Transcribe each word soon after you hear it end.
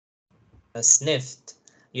Sniffed.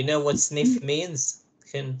 You know what sniff means?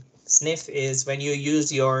 Sniff is when you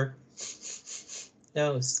use your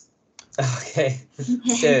nose. Okay,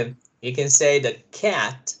 so you can say the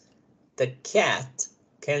cat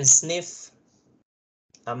can sniff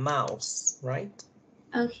a mouse, right?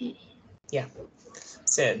 Okay. Yeah,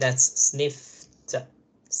 so that's sniffed.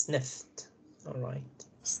 Sniffed. All right.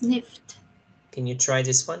 Sniffed. Can you try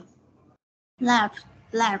this one? Laughed.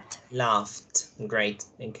 Laughed. Great.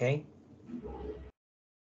 Okay.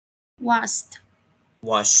 Washed.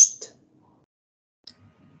 Washed.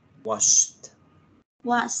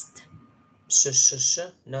 Sh,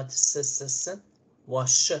 not s.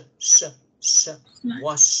 Wash,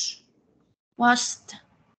 wash. Washed.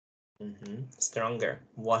 Stronger.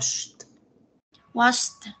 Washed.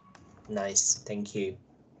 Nice. Thank you.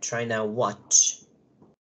 Try now. Watch.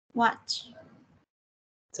 Watched.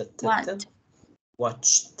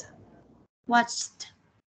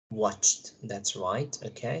 That's right.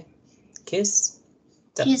 Okay. Kiss.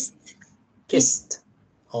 Kissed.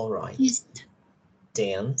 All right. Kissed.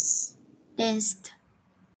 Dance.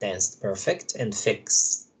 Danced. Perfect. And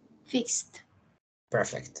fix. Fixed.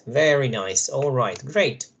 Perfect. Very nice. All right.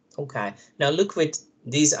 Great. Okay. Now look with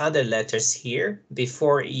these other letters here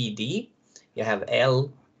before ed. You have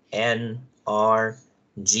L, N, R,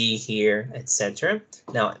 G here, etc.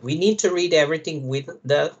 Now we need to read everything with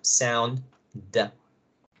the sound D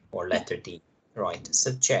or letter D. Right.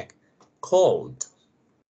 So check. Cold.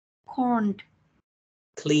 Corned.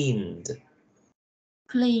 Cleaned.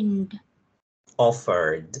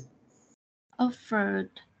 Offered.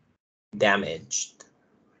 Damaged.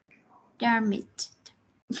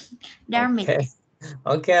 Okay.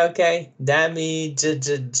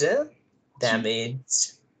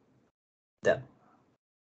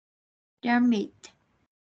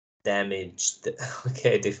 Damaged.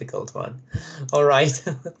 Okay, difficult one. All right.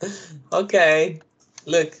 Okay.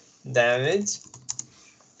 Look, damage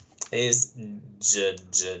is j.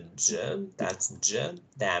 That's j.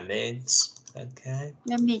 Damage. Okay.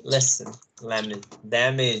 Listen.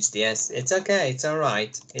 Damaged. Yes, it's okay. It's all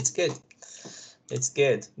right. It's good. It's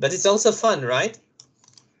good. But it's also fun, right?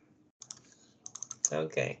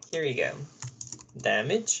 Okay, here we go.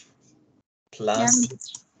 Damage plus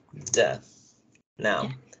d.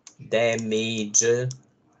 Now, damage.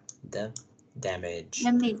 The damage.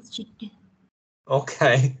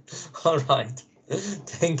 Okay. All right.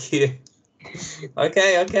 Thank you.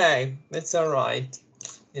 Okay. It's all right.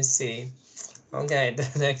 You see. Okay, the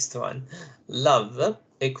next one. Love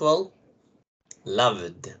equal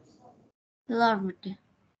loved.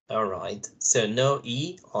 All right. So no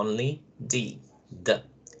E, only D. The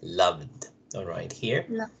loved. All right, here.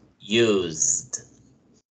 Used.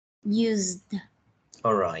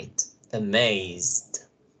 All right. Amazed.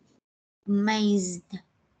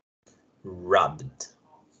 Rubbed.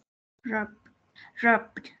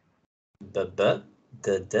 Rubbed.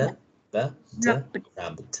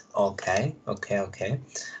 Okay.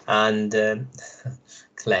 And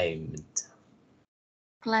claimed.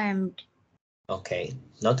 Okay,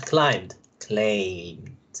 not climbed.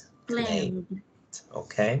 Claimed.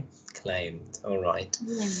 Okay, claimed. All right.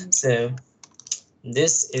 So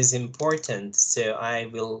this is important. So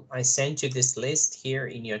I sent you this list here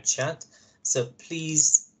in your chat. So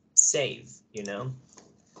please save,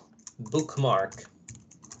 bookmark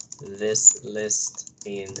this list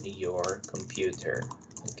in your computer.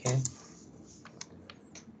 Okay.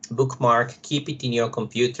 Bookmark, keep it in your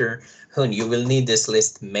computer, and you will need this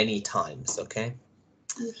list many times. Okay.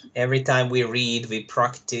 Every time we read, we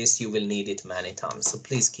practice, you will need it many times. So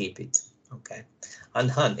please keep it. Okay.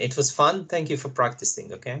 And Hun, it was fun. Thank you for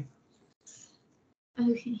practicing. Okay.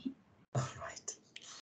 Okay. All right.